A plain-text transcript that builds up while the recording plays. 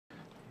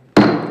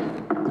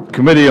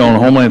Committee on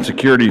Homeland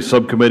Security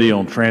Subcommittee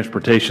on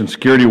Transportation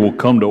Security will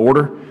come to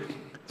order.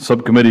 The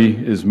subcommittee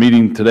is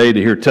meeting today to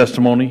hear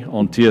testimony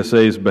on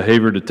TSA's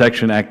behavior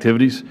detection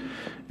activities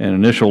and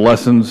initial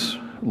lessons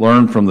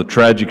learned from the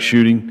tragic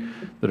shooting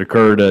that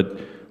occurred at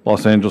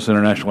Los Angeles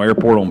International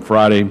Airport on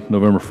Friday,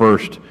 November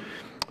 1st.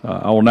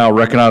 I will now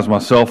recognize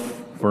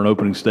myself for an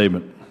opening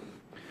statement.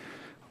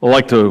 I'd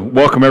like to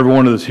welcome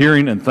everyone to this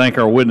hearing and thank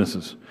our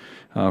witnesses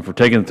for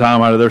taking the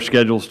time out of their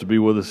schedules to be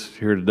with us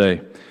here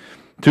today.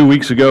 2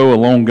 weeks ago, a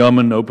lone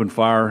gunman opened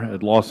fire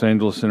at Los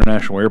Angeles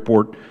International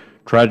Airport,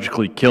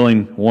 tragically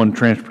killing one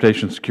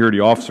transportation security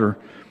officer,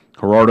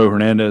 Gerardo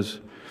Hernandez,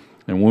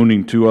 and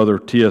wounding 2 other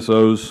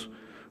TSOs,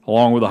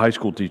 along with a high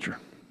school teacher.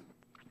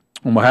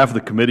 On behalf of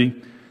the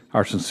committee,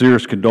 our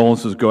sincerest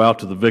condolences go out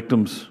to the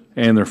victims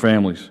and their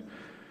families.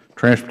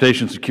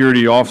 Transportation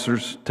security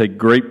officers take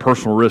great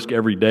personal risk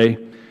every day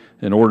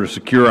in order to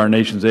secure our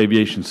nation's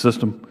aviation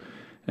system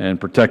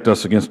and protect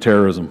us against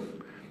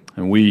terrorism,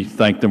 and we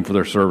thank them for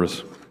their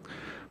service.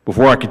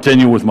 Before I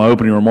continue with my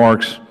opening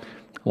remarks,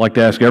 I'd like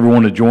to ask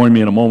everyone to join me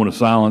in a moment of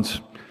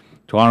silence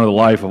to honor the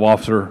life of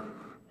Officer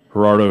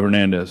Gerardo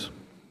Hernandez.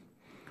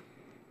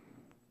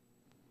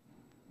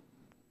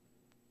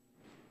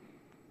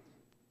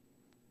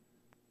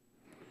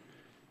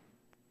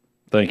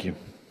 Thank you.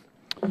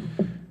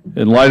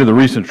 In light of the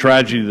recent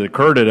tragedy that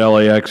occurred at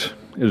LAX,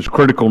 it is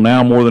critical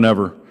now more than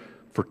ever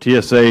for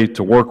TSA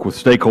to work with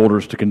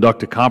stakeholders to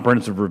conduct a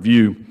comprehensive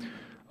review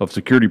of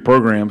security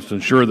programs to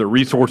ensure that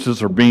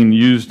resources are being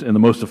used in the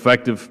most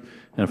effective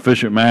and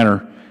efficient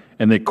manner,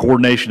 and that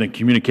coordination and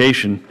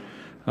communication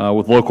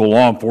with local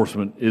law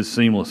enforcement is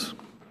seamless.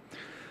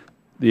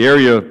 The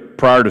area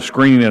prior to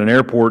screening at an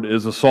airport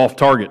is a soft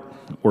target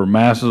where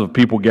masses of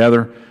people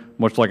gather,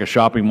 much like a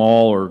shopping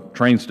mall or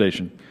train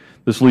station.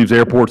 This leaves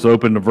airports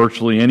open to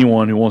virtually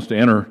anyone who wants to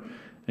enter,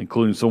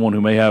 including someone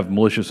who may have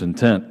malicious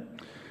intent.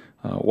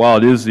 While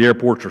it is the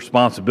airport's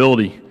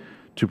responsibility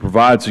to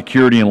provide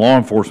security and law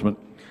enforcement,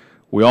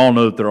 we all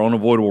know that there are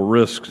unavoidable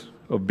risks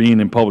of being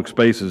in public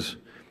spaces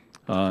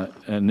in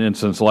an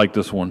instance like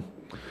this one.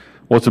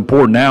 What's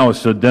important now is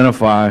to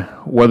identify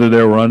whether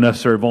there were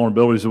unnecessary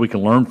vulnerabilities that we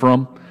can learn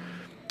from.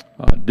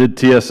 Did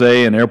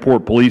TSA and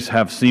airport police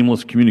have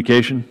seamless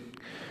communication?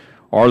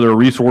 Are there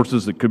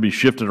resources that could be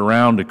shifted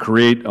around to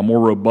create a more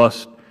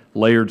robust,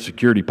 layered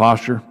security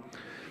posture?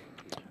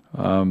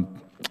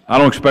 I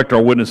don't expect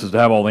our witnesses to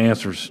have all the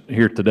answers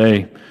here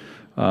today,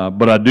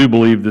 but I do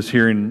believe this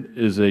hearing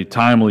is a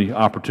timely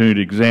opportunity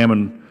to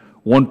examine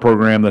one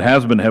program that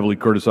has been heavily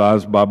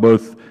criticized by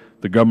both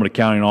the Government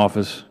Accounting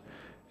Office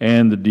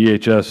and the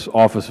DHS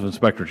Office of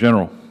Inspector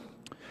General.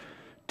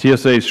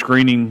 TSA's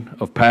Screening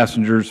of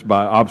Passengers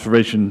by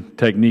Observation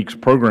Techniques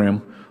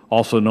program,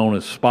 also known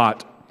as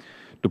SPOT,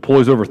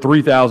 deploys over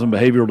 3,000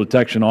 behavioral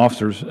detection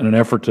officers in an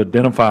effort to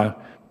identify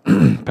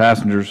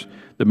passengers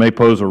that may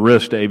pose a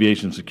risk to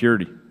aviation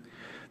security.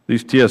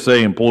 These TSA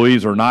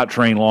employees are not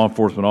trained law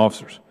enforcement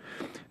officers.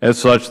 As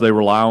such, they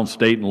rely on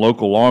state and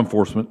local law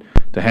enforcement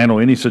to handle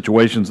any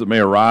situations that may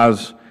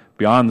arise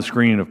beyond the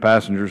screening of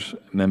passengers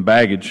and then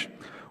baggage,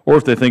 or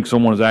if they think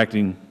someone is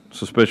acting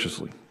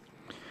suspiciously.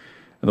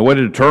 And the way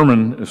to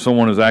determine if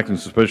someone is acting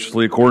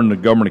suspiciously, according to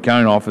the Government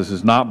Accounting Office,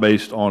 is not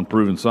based on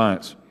proven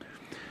science.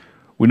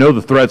 We know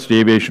the threats to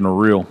aviation are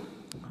real.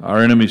 Our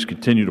enemies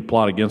continue to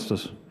plot against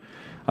us.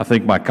 I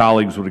think my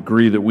colleagues would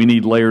agree that we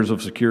need layers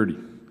of security.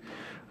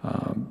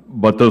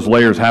 But those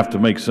layers have to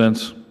make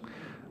sense,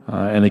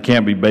 and they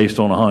can't be based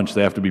on a hunch.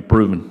 They have to be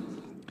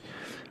proven.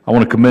 I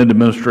want to commend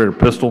Administrator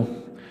Pistol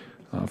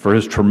for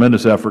his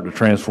tremendous effort to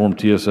transform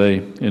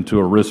TSA into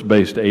a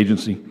risk-based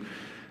agency.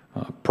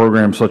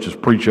 Programs such as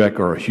PreCheck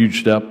are a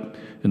huge step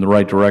in the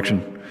right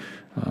direction.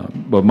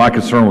 But my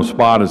concern with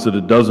SPOT is that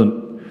it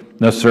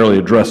doesn't necessarily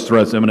address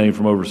threats emanating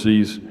from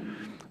overseas.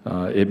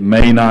 It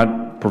may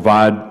not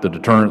provide the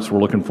deterrence we're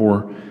looking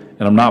for,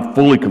 and I'm not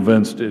fully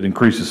convinced it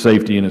increases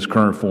safety in its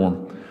current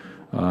form.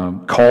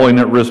 Calling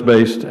it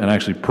risk-based and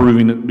actually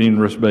proving it being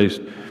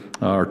risk-based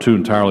are 2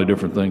 entirely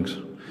different things.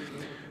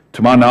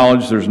 To my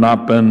knowledge, there's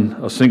not been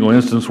a single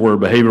instance where a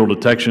behavioral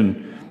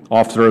detection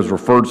officer has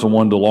referred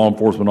someone to a law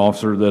enforcement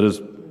officer that has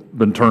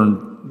been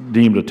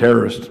deemed a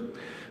terrorist.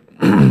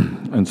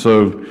 And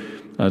so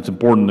it's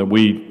important that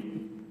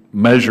we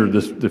measure the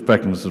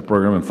effectiveness of the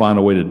program and find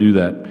a way to do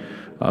that.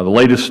 The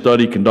latest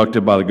study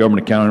conducted by the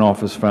Government Accounting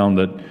Office found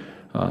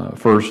that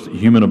first,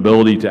 human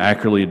ability to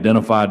accurately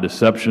identify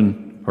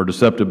deception or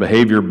deceptive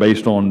behavior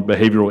based on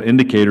behavioral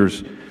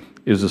indicators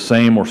is the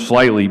same or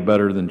slightly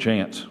better than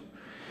chance.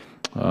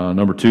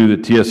 Number 2,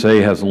 that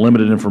TSA has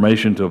limited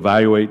information to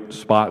evaluate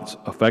SPOT's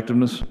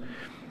effectiveness.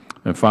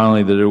 And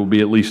finally, that it will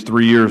be at least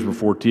 3 years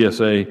before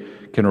TSA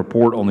can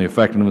report on the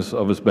effectiveness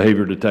of its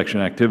behavior detection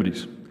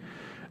activities.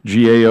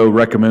 GAO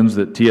recommends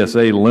that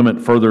TSA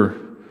limit further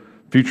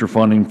future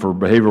funding for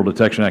behavioral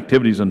detection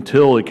activities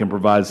until it can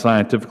provide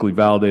scientifically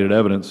validated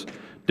evidence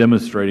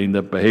demonstrating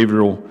that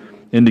behavioral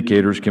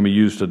indicators can be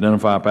used to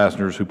identify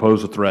passengers who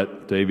pose a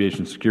threat to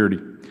aviation security.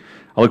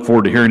 I look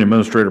forward to hearing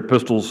Administrator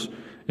Pistol's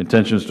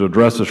intentions to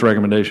address this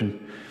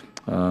recommendation.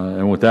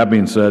 And with that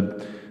being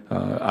said,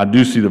 I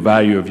do see the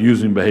value of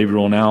using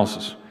behavioral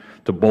analysis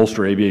to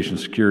bolster aviation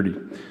security,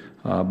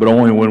 but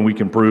only when we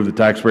can prove the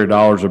taxpayer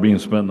dollars are being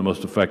spent in the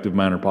most effective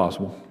manner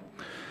possible.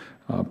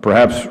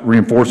 Perhaps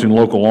reinforcing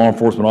local law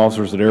enforcement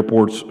officers at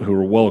airports who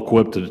are well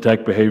equipped to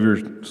detect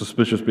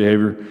suspicious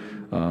behavior,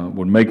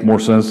 would make more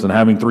sense than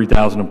having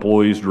 3,000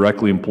 employees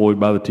directly employed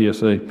by the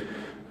TSA.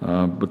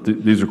 But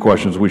these are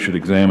questions we should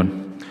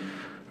examine.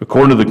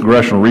 According to the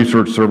Congressional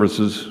Research Service,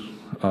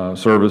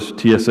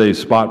 TSA's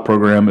SPOT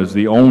program is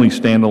the only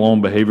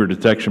standalone behavior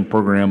detection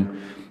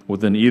program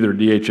within either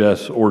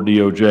DHS or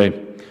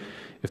DOJ.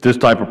 If this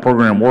type of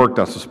program worked,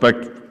 I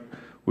suspect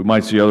we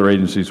might see other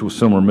agencies with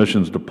similar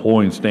missions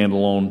deploying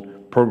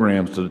standalone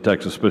programs to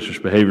detect suspicious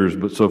behaviors,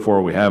 but so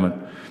far we haven't.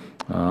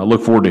 I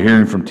look forward to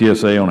hearing from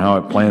TSA on how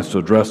it plans to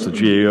address the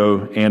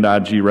GAO and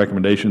IG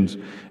recommendations,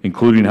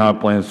 including how it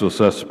plans to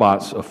assess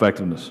SPOT's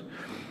effectiveness.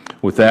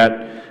 With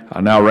that,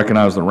 I now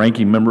recognize the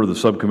ranking member of the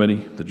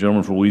subcommittee, the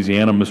gentleman from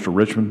Louisiana, Mr.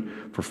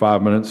 Richmond, for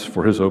 5 minutes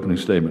for his opening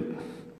statement.